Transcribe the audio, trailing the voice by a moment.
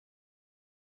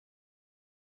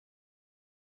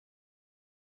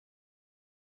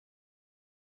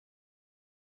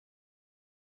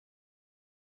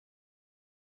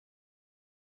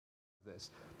this,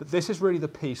 that this is really the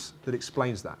piece that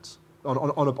explains that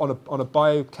on a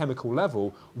biochemical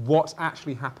level, what's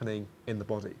actually happening in the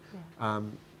body. Yeah.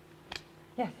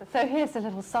 Yes, so here's a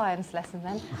little science lesson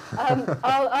then.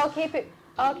 I'll keep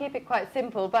it quite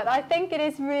simple, but I think it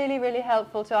is really, really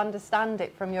helpful to understand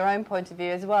it from your own point of view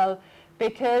as well,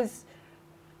 because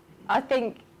I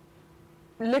think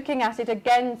looking at it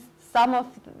against some of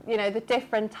the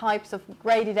different types of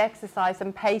graded exercise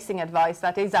and pacing advice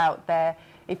that is out there,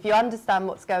 if you understand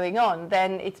what's going on,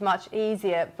 then it's much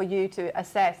easier for you to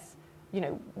assess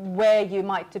where you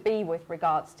might to be with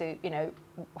regards to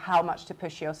how much to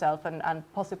push yourself and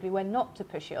possibly when not to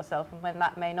push yourself and when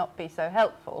that may not be so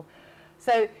helpful.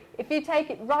 So if you take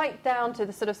it right down to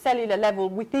the sort of cellular level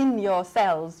within your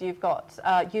cells, you've got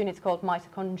units called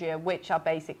mitochondria, which are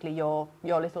basically your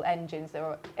little engines.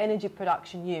 They're energy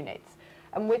production units.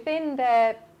 And within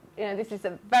there, this is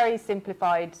a very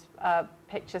simplified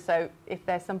picture, so if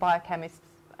there's some biochemists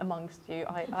amongst you,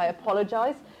 I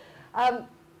apologise.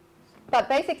 But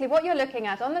basically what you're looking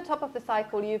at, on the top of the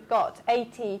cycle, you've got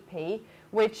ATP,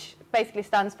 which basically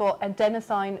stands for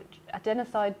adenosine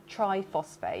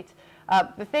triphosphate.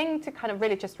 The thing to kind of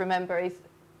really just remember is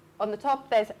on the top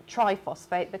there's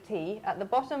triphosphate, the T. At the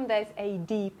bottom there's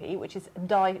ADP, which is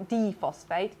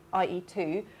diphosphate, i.e.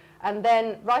 2. And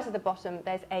then right at the bottom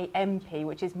there's AMP,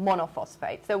 which is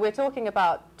monophosphate. So we're talking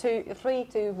about 3,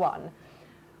 2, 1.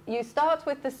 You start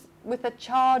with a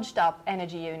charged up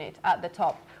energy unit at the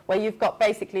top, where you've got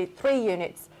basically 3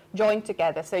 units joined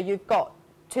together. So you've got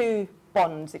 2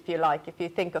 bonds, if you like, if you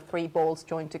think of 3 balls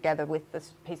joined together with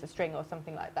this piece of string or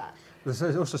something like that. There's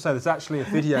also say there's actually a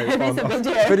video,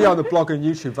 video on the blog and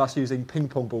YouTube of us using ping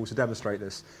pong balls to demonstrate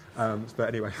this. But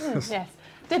anyway. Yes,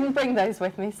 didn't bring those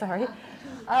with me, sorry.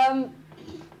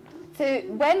 So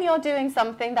when you're doing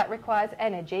something that requires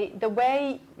energy, the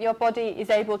way your body is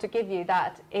able to give you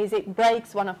that is it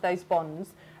breaks one of those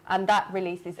bonds and that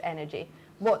releases energy.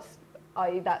 That's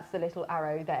the little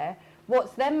arrow there.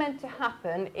 What's then meant to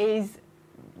happen is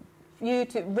you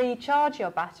to recharge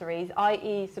your batteries,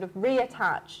 i.e. sort of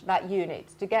reattach that unit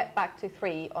to get back to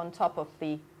 3 on top of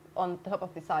the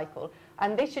cycle.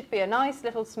 And this should be a nice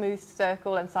little smooth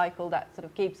circle and cycle that sort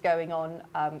of keeps going on,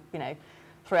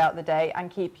 throughout the day and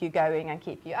keep you going and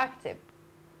keep you active.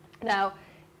 Now,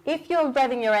 if you're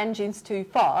revving your engines too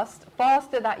fast,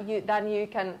 faster than you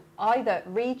can either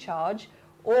recharge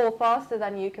or faster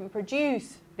than you can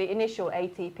produce the initial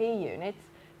ATP units,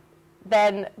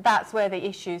 then that's where the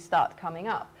issues start coming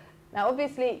up. Now,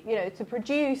 obviously, to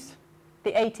produce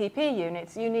the ATP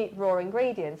units, you need raw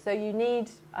ingredients. So you need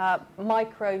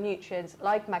micronutrients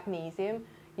like magnesium.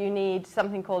 You need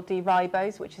something called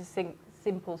D-ribose, which is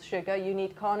simple sugar. You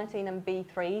need carnitine and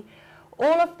B3.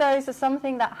 All of those are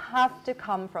something that have to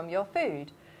come from your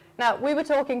food. Now, we were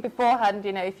talking beforehand,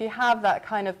 if you have that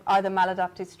kind of either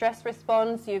maladaptive stress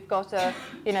response, you've got a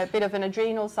bit of an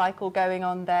adrenal cycle going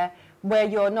on there where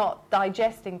you're not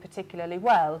digesting particularly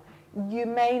well, you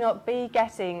may not be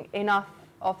getting enough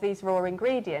of these raw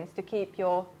ingredients to keep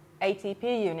your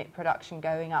ATP unit production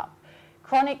going up.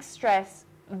 Chronic stress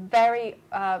very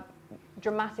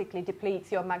dramatically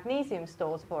depletes your magnesium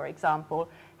stores, for example.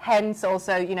 Hence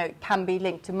also, can be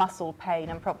linked to muscle pain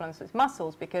and problems with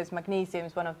muscles, because magnesium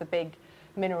is one of the big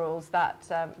minerals that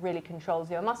really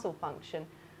controls your muscle function.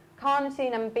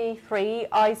 Carnitine and B3,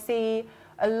 I see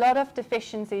a lot of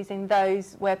deficiencies in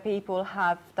those where people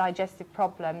have digestive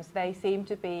problems. They seem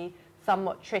to be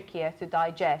somewhat trickier to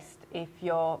digest if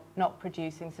you're not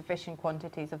producing sufficient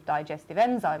quantities of digestive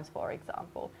enzymes, for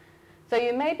example. So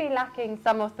you may be lacking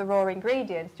some of the raw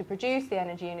ingredients to produce the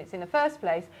energy units in the first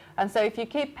place. And so if you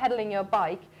keep pedaling your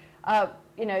bike,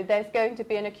 there's going to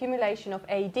be an accumulation of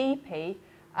ADP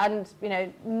and,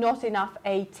 not enough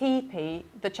ATP,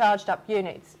 the charged up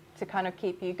units, to kind of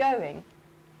keep you going.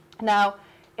 Now,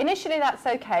 initially that's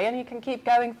okay and you can keep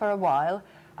going for a while.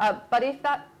 But if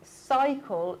that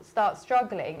cycle starts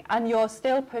struggling and you're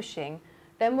still pushing,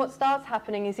 then what starts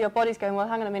happening is your body's going, well,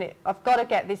 hang on a minute, I've got to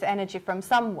get this energy from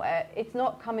somewhere. It's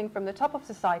not coming from the top of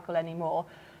the cycle anymore.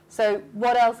 So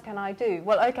what else can I do?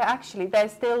 Well, okay, actually,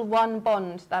 there's still one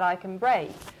bond that I can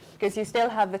break, because you still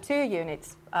have the 2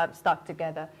 units stuck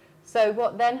together. So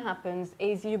what then happens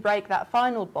is you break that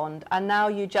final bond, and now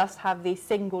you just have these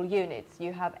single units.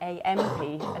 You have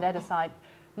AMP, adenosine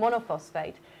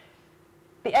monophosphate.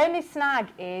 The only snag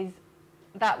is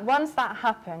that once that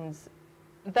happens,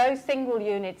 those single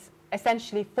units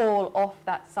essentially fall off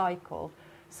that cycle.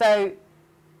 So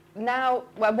now,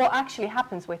 well, what actually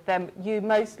happens with them, you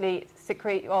mostly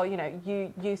secrete, or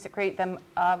you secrete them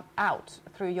out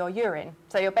through your urine.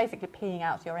 So you're basically peeing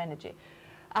out your energy.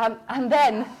 And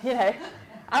then,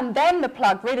 And then the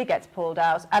plug really gets pulled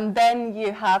out, and then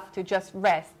you have to just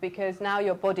rest, because now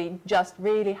your body just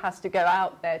really has to go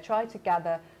out there, try to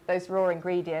gather those raw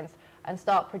ingredients and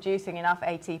start producing enough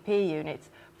ATP units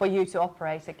for you to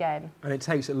operate again. And it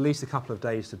takes at least a couple of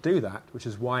days to do that, which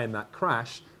is why in that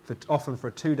crash, often for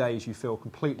 2 days you feel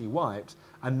completely wiped,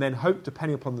 and then hope,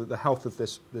 depending upon the health of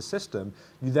this system,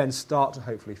 you then start to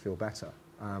hopefully feel better.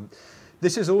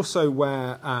 This is also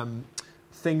where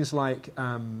things like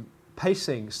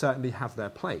pacing certainly have their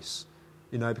place,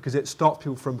 because it stops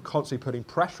people from constantly putting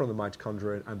pressure on the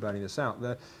mitochondria and burning this out.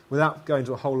 Without going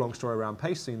into a whole long story around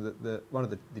pacing, one of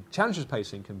the challenges of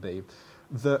pacing can be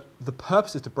that the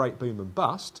purpose is to break, boom and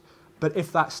bust, but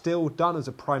if that's still done as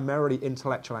a primarily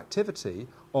intellectual activity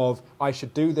of I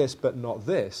should do this but not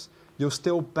this, you're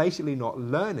still basically not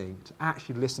learning to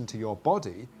actually listen to your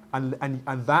body and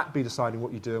that be deciding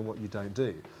what you do and what you don't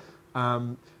do.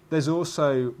 There's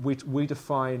also, we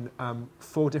define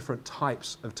 4 different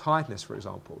types of tiredness, for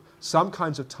example. Some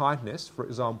kinds of tiredness, for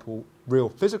example, real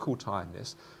physical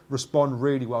tiredness, respond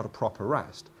really well to proper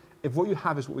rest. If what you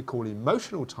have is what we call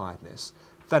emotional tiredness,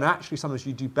 then actually sometimes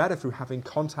you do better through having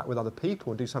contact with other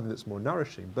people and do something that's more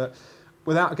nourishing. But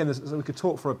without, again, we could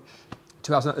talk for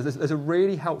 2 hours. There's a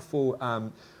really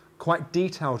helpful, quite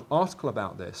detailed article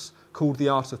about this called The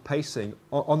Art of Pacing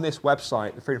on this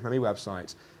website, the Freedom From Me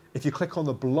website. If you click on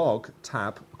the blog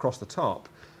tab across the top,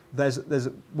 there's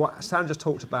what Sanna just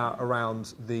talked about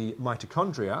around the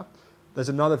mitochondria. There's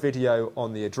another video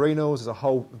on the adrenals. There's a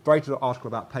whole very good article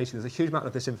about pacing. There's a huge amount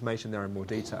of this information there in more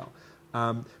detail.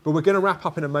 But we're going to wrap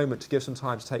up in a moment to give some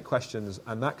time to take questions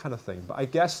and that kind of thing. But I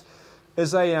guess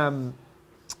as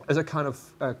a kind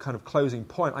of closing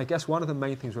point, I guess one of the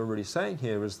main things we're really saying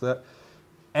here is that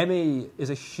ME is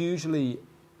a hugely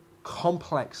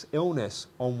complex illness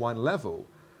on one level,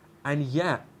 and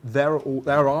yet there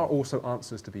are also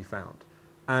answers to be found.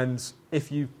 And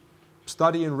if you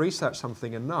study and research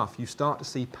something enough, you start to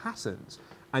see patterns,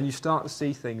 and you start to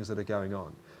see things that are going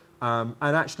on.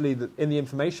 And actually, in the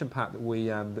information pack that we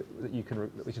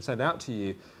can send out to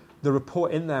you, the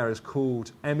report in there is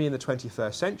called ME in the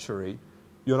 21st Century,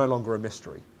 You're No Longer a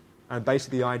Mystery. And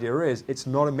basically the idea is it's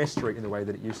not a mystery in the way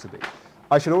that it used to be.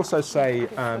 I should also say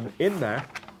in there,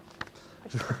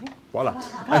 voila.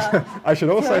 I should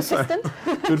also say,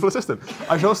 beautiful assistant.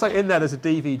 I should also say in there's a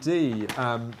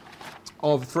DVD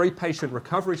of 3 patient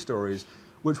recovery stories,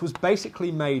 which was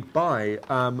basically made by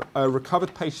a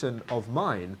recovered patient of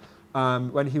mine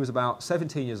when he was about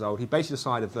 17 years old. He basically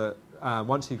decided that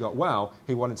once he got well,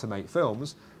 he wanted to make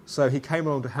films. So he came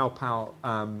along to help out.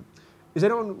 Has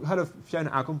anyone heard of Fiona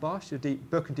Agenbosch? She did a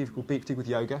book and DVD called Deep with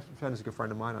Yoga. Fiona's a good friend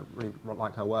of mine. I really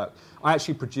like her work. I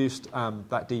actually produced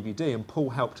that DVD, and Paul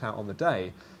helped out on the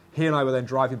day. He and I were then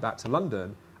driving back to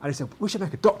London, and he said, we should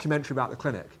make a documentary about the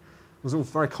clinic. I was all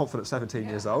very confident, 17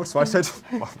 years old, so I said,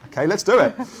 well, OK, let's do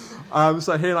it.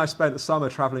 So he and I spent the summer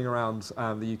travelling around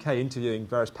the UK, interviewing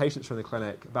various patients from the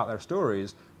clinic about their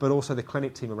stories, but also the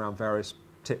clinic team around various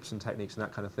tips and techniques and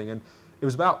that kind of thing. And it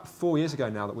was about 4 years ago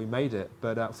now that we made it,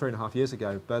 but 3.5 years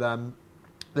ago. But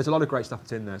there's a lot of great stuff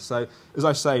that's in there. So as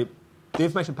I say, the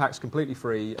information pack's completely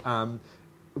free.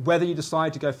 Whether you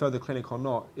decide to go further clinic or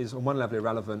not is on one level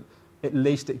irrelevant. At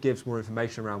least it gives more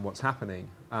information around what's happening.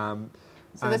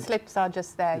 So the slips are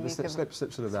just there. The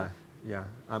slips are there, yeah.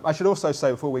 I should also say,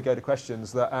 before we go to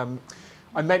questions, that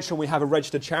I mentioned we have a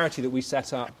registered charity that we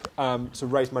set up to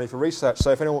raise money for research. So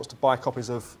if anyone wants to buy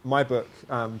copies of my book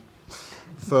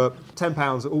for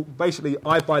 £10, basically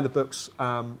I buy the books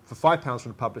for £5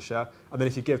 from the publisher, and then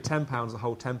if you give £10, the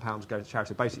whole £10 goes to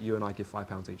charity. Basically, you and I give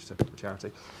 £5 each to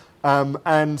charity.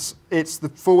 And it's the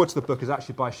forward to the book is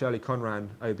actually by Shirley Conran,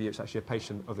 OB. It's actually a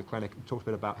patient of the clinic. We talked a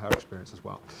bit about her experience as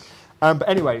well. But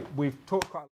anyway, we've talked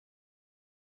quite